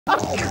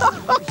Blobby!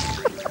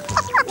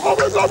 All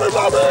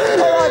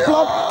right,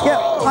 Blob. Yeah,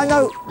 I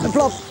know.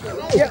 Blob.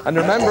 Yeah. And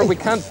remember, we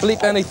can't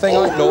bleep anything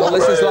out, Noel.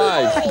 This is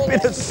live. I've been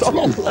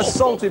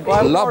assaulted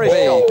by a Blobby.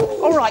 forest dog.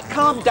 All right,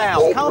 calm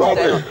down. Calm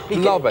down.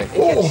 Blobby. He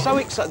gets so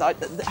excited.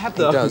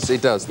 He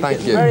does.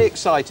 Thank you. Very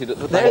excited at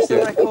the Thank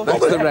you. record.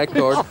 There's the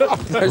record.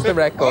 There's the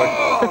record.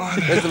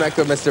 There's the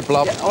record, Mr.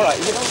 Blob. Yeah, all right,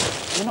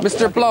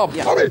 Mr. Blob,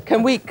 yeah.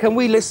 can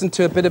we listen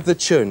to a bit of the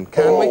tune?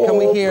 Can we? Can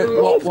we hear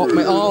what?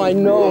 Oh, I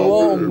know.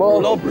 Oh,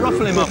 Blob,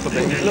 ruffle him up a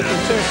bit. He's looking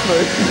too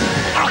smooth.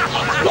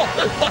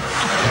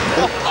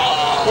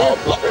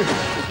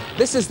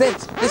 This is it.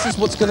 This is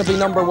what's going to be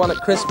 #1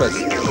 at Christmas.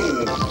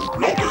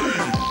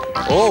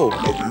 Oh.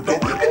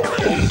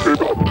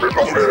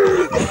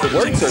 The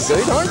words are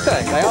good, aren't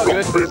they? They are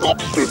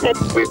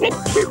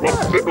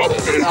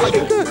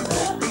good.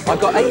 I've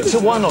got 8 to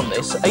 1 on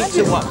this. 8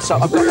 to 1. So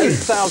I've got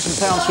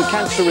 £8,000 for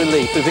cancer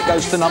relief if it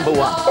goes to #1.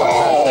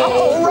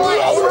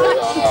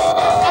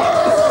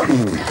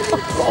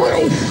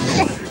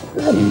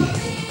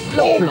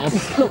 All right.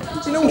 Look,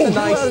 do you know what the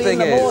nice thing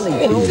is?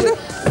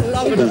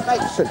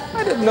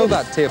 I didn't know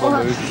that table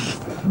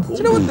moved. Do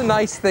you know what the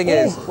nice thing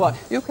is? What?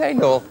 You okay,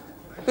 Noel?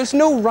 There's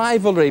no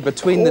rivalry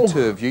between the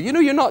two of you. You know,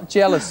 you're not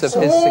jealous of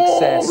his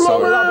success.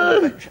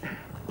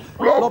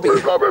 Blobby,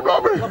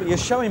 you're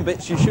showing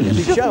bits you shouldn't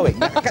be showing.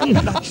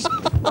 Right.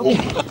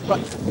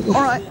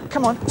 All right,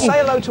 come on. Say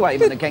hello to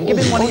Eamonn again. Give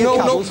him one of your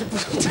cuddles.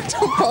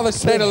 Don't bother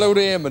saying hello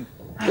to Eamonn.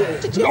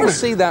 Did you ever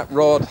see that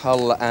Rod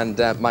Hull and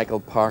Michael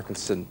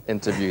Parkinson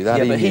interview?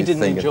 That but he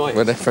didn't enjoy it.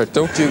 Whatever.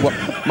 Don't you?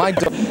 My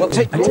dog. Well,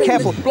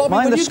 careful. Blobby,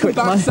 Mind the script.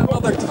 Come back some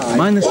other time.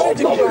 Mind the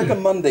script. Come back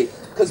on Monday,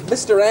 because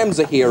Mr. M's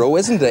a hero,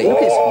 isn't he?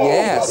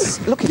 Yes.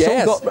 Look,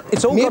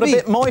 it's all got a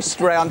bit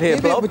moist around here,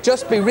 Maybe Blob. it would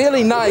just be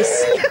really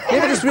nice.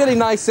 Maybe it's really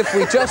nice if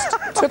we just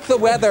took the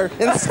weather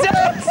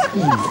instead.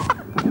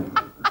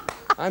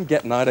 I'm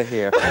getting out of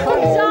here.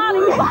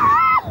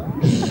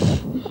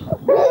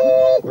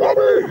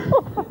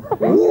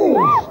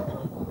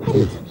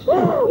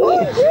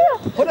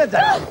 Put her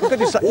down. For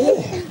goodness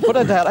sake. Put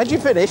her down. Had you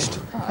finished?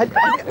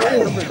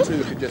 Number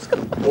 2 could just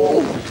come.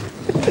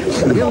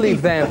 We'll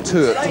leave them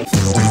to it.